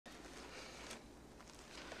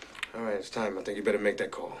All right, it's time. I think you better make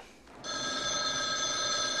that call.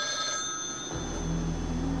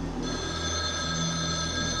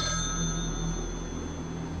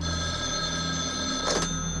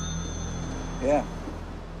 Yeah.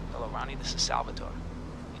 Hello, Ronnie. This is Salvatore.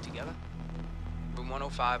 You together? Room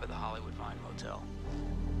 105 at the Hollywood Vine Motel.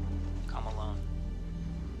 Come alone.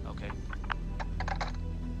 Okay.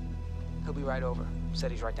 He'll be right over.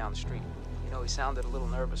 Said he's right down the street. You know, he sounded a little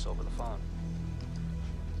nervous over the phone.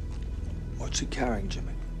 What's he carrying,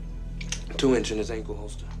 Jimmy? 2-inch in his ankle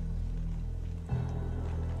holster.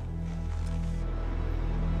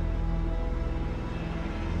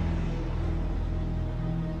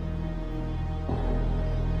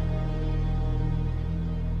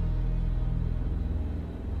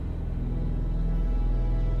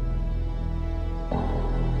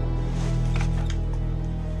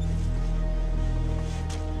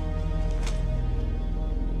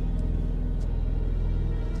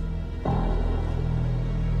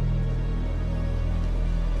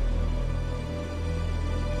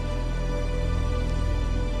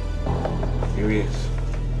 Here he is.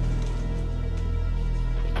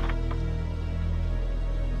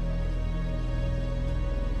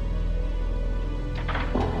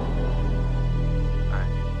 Alright,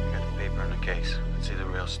 you got the paper in the case. Let's see the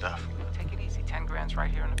real stuff. Take it easy. 10 grand's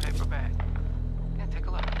right here in the paper bag. Yeah, take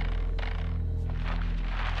a look.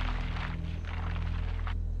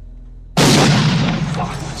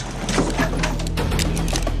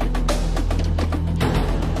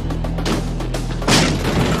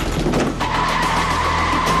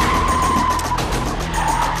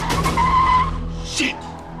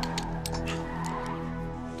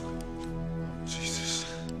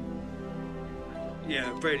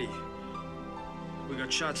 Yeah, Brady. We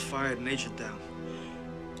got shots fired and agent down.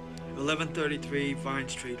 1133 Vine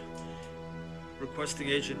Street. Requesting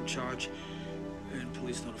agent in charge and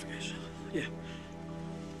police notification. Yeah.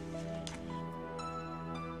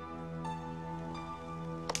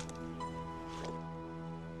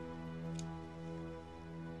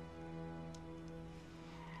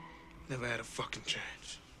 Never had a fucking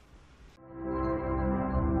chance.